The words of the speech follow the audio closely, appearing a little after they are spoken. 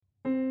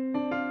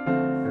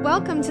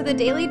Welcome to the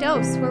Daily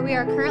Dose, where we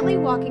are currently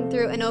walking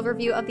through an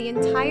overview of the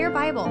entire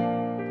Bible.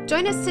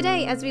 Join us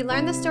today as we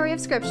learn the story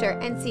of Scripture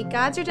and see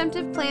God's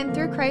redemptive plan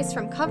through Christ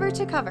from cover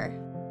to cover.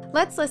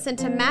 Let's listen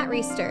to Matt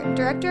Reisetter,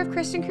 Director of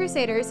Christian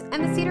Crusaders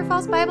and the Cedar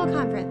Falls Bible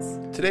Conference.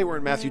 Today we're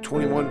in Matthew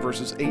 21,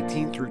 verses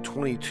 18 through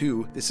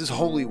 22. This is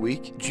Holy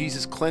Week.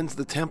 Jesus cleansed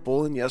the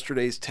temple in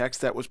yesterday's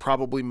text. That was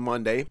probably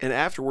Monday. And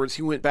afterwards,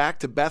 he went back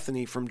to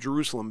Bethany from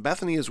Jerusalem.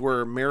 Bethany is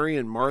where Mary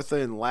and Martha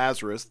and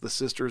Lazarus, the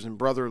sisters and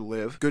brother,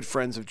 live, good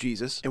friends of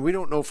Jesus. And we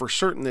don't know for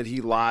certain that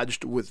he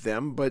lodged with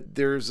them, but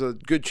there's a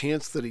good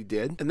chance that he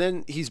did. And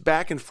then he's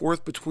back and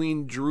forth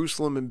between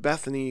Jerusalem and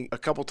Bethany a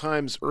couple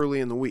times early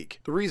in the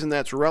week. The reason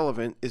that's relevant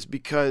is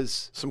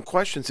because some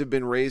questions have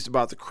been raised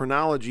about the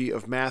chronology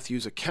of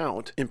Matthew's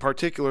account, in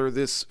particular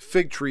this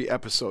fig tree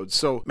episode.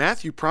 So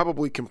Matthew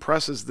probably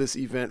compresses this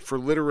event for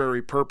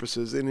literary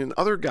purposes, and in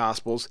other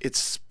Gospels, it's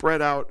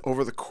spread out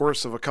over the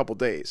course of a couple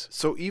days.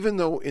 So even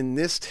though in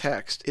this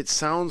text, it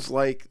sounds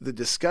like the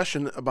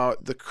discussion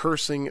about the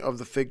cursing of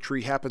the fig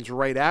tree happens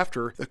right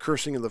after the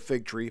cursing of the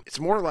fig tree,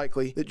 it's more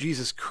likely that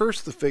Jesus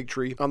cursed the fig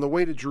tree on the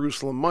way to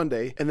Jerusalem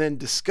Monday, and then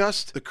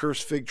discussed the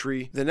cursed fig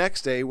tree the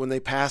next day when they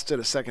passed it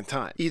a second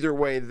time. Either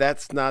way,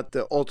 that's not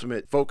the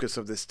ultimate focus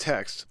of this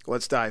text.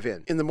 Let's dive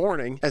in. In the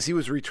morning, as he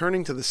was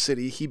returning to the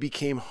city, he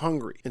became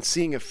hungry. And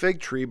seeing a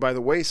fig tree by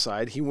the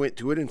wayside, he went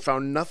to it and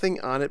found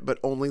nothing on it but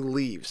only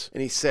leaves.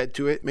 And he said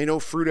to it, "May no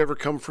fruit ever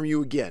come from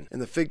you again."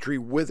 And the fig tree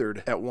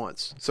withered at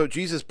once. So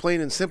Jesus, plain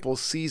and simple,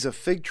 sees a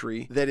fig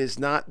tree that is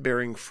not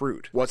bearing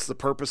fruit. What's the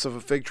purpose of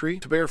a fig tree?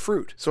 To bear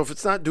fruit. So if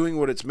it's not doing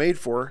what it's made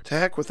for, to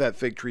heck with that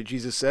fig tree,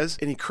 Jesus says,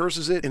 and he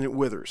curses it and it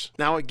withers.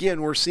 Now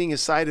again, we're seeing a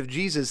side of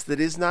Jesus that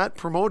is not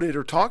promoted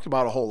or talked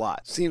about a whole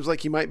lot. Seems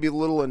like he might be a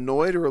little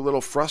annoyed or a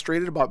little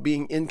frustrated about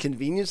being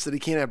inconvenienced that he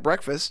can't have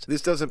breakfast.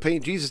 This doesn't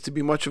paint Jesus to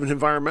be much of an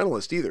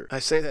environmentalist either. I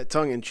say that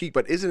tongue in cheek,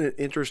 but isn't it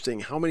interesting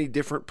how many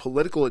different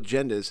political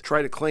agendas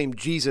try to claim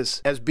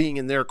Jesus as being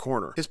in their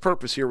corner? His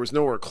purpose here was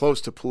nowhere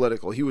close to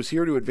political. He was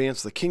here to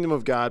advance the kingdom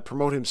of God,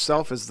 promote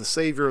himself as the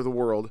savior of the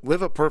world,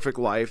 live a perfect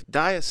life,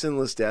 die a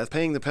sinless death,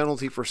 paying the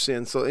penalty for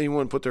sin so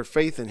anyone put their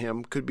faith in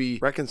him could be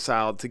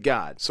reconciled to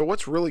God. So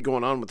what's really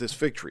going on with this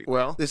fig tree?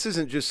 Well, this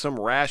isn't just some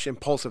rash,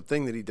 impulsive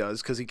thing that he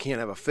does because he can't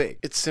have a fig.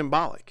 It's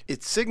symbolic.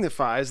 It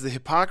signifies the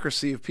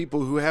hypocrisy of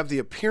people who have the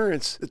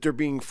appearance that they're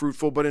being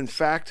fruitful, but in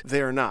fact,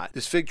 they are not.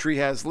 This fig tree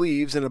has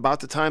leaves, and about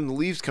the time the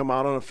leaves come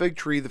out on a fig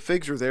tree, the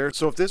figs are there.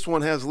 So if this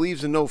one has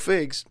leaves and no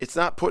figs, it's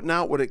not putting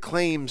out what it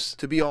claims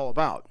to be all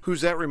about.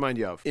 Who's that remind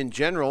you of? In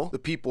general, the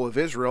people of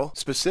Israel,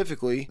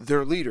 specifically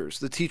their leaders,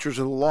 the teachers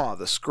of the law,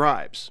 the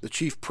scribes, the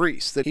chief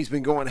priests that he's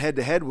been going head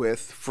to head with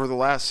for the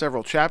last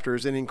several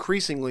chapters, and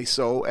increasingly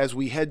so as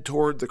we head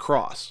toward the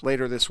cross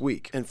later this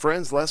week. And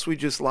friends, lest we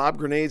just lob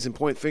grenades and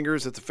point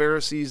fingers at the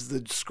Pharisees,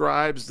 the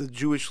scribes, the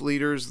Jewish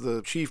leaders,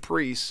 the chief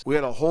priests, we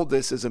got to hold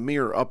this as a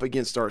mirror up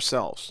against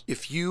ourselves.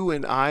 If you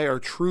and I are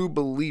true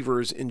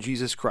believers in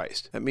Jesus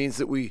Christ, that means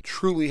that we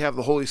truly have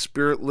the Holy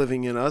Spirit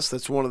living in us.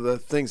 That's one of the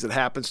things that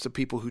happens to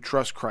people who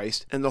trust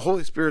Christ. And the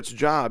Holy Spirit's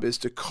job is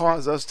to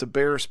cause us to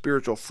bear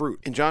spiritual fruit.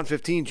 In John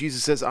 15,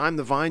 Jesus says, "I'm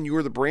the vine, you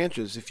are the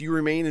branches. If you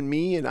remain in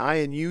me and I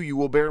in you, you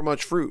will bear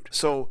much fruit."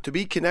 So to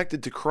be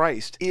connected to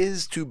Christ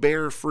is to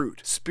bear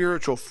fruit,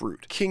 spiritual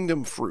fruit,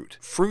 kingdom fruit,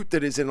 fruit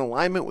that is in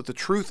alignment with the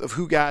truth of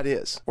who God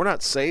is. We're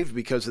not saved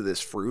because of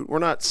this fruit. We're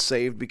not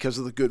saved because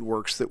of the good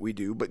works that we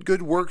do, but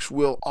good works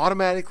will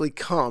automatically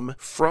come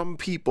from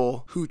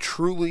people who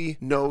truly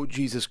know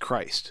Jesus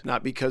Christ.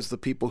 Not because the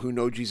people who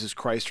know Jesus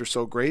Christ are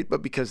so great,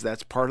 but because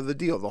that's part of the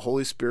deal. The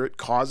Holy Spirit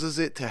causes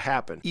it to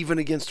happen, even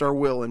against our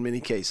will in many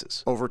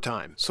cases, over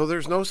time. So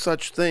there's no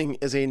such thing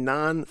as a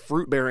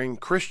non-fruit-bearing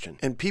Christian.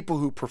 And people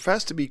who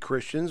profess to be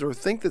Christians or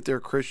think that they're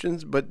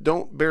Christians but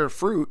don't bear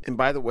fruit, and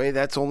by the way,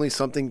 that's only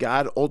something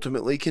God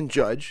ultimately can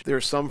judge.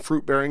 There's some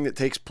fruit bearing that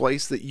takes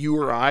place that you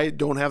or I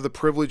don't have the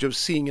privilege of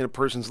seeing in a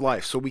person's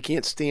life. So we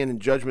can't stand in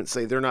judgment and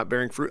say they're not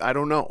bearing fruit. I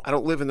don't know. I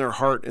don't live in their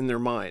heart and their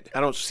mind.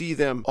 I don't see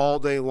them all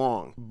day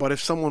long. But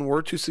if someone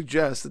were to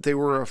suggest that they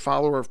were a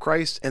follower of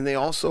Christ and they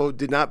also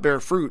did not bear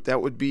fruit,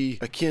 that would be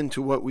akin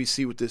to what we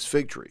see with this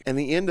fig tree. And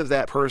the end of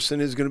that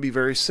person is going to be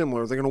very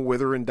similar. They're going to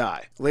wither and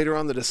die. Later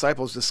on, the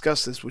disciples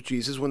discussed this with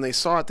Jesus. When they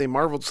saw it, they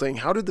marveled, saying,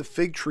 "How did the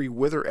fig tree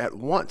wither at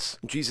once?"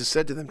 And Jesus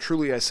said to them,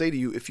 "Truly I say to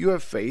you, if you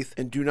have faith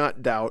and do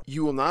not doubt,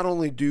 you will not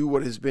only do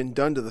what has been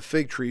done to the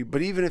fig tree,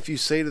 but even if you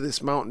say to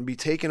this mountain, be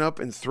taken up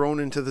and thrown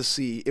into the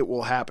sea, it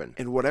will happen.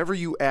 And whatever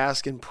you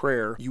ask in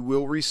prayer, you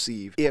will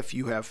receive if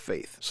you have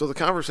faith." So the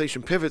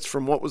conversation pivots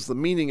from what was the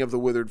meaning of the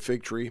withered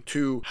fig tree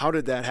to how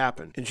did that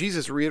happen? And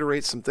Jesus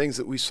reiterates some things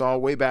that we saw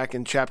way back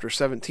in chapter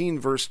 17,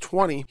 verse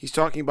 20. He's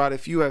talking about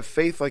if you have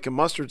faith like a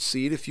mustard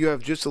seed, if you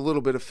have just a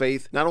little bit of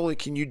faith, not only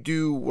can you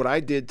do what I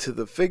did to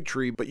the fig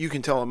tree, but you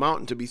can tell a mountain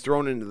mountain to be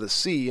thrown into the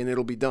sea and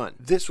it'll be done.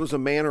 This was a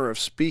manner of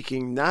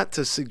speaking not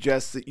to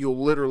suggest that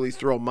you'll literally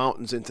throw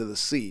mountains into the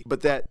sea,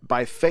 but that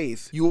by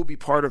faith, you will be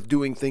part of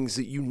doing things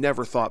that you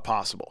never thought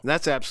possible. And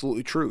that's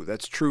absolutely true.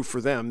 That's true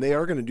for them. They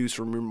are going to do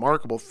some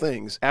remarkable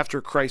things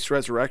after Christ's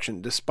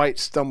resurrection, despite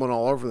stumbling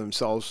all over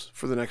themselves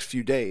for the next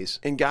few days.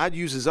 And God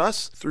uses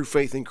us through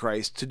faith in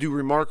Christ to do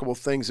remarkable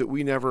things that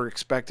we never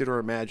expected or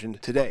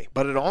imagined today.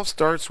 But it all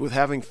starts with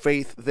having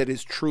faith that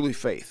is truly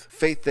faith.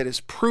 Faith that is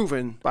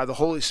proven by the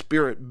Holy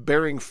Spirit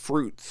bearing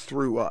fruit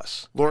through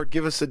us. Lord,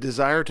 give us a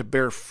desire to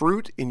bear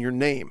fruit in your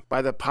name.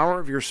 By the power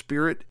of your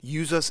Spirit,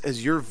 use us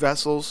as your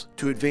vessels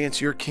to advance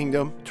your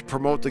kingdom, to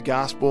promote the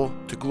gospel,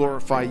 to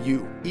glorify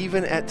you,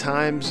 even at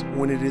times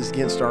when it is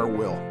against our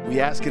will. We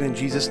ask it in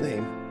Jesus'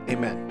 name.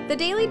 Amen. The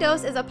Daily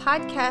Dose is a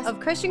podcast of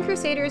Christian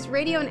Crusaders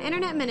radio and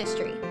internet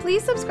ministry.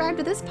 Please subscribe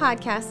to this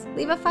podcast,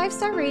 leave a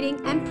 5-star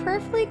rating, and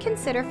prayerfully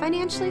consider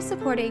financially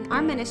supporting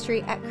our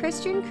ministry at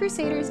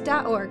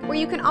ChristianCrusaders.org, where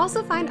you can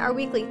also find our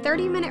weekly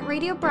 30-minute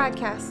radio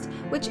broadcast,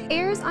 which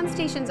airs on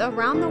stations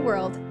around the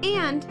world,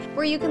 and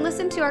where you can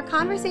listen to our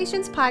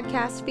Conversations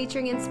podcast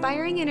featuring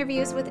inspiring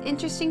interviews with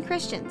interesting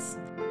Christians.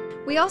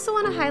 We also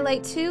want to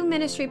highlight 2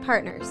 ministry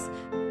partners.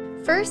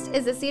 First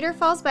is the Cedar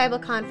Falls Bible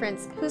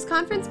Conference, whose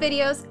conference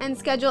videos and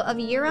schedule of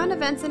year-round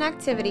events and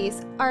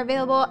activities are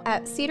available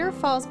at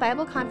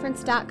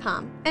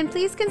cedarfallsbibleconference.com. And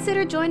please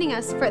consider joining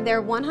us for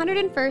their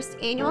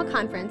 101st annual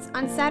conference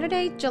on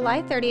Saturday,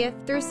 July 30th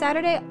through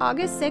Saturday,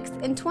 August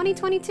 6th in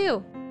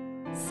 2022.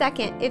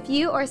 Second, if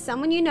you or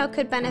someone you know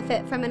could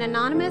benefit from an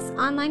anonymous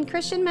online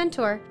Christian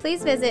mentor,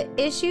 please visit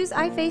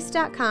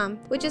issuesiface.com,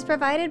 which is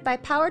provided by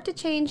Power to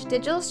Change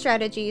Digital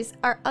Strategies,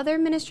 our other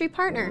ministry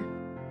partner.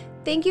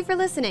 Thank you for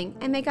listening,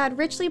 and may God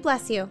richly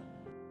bless you.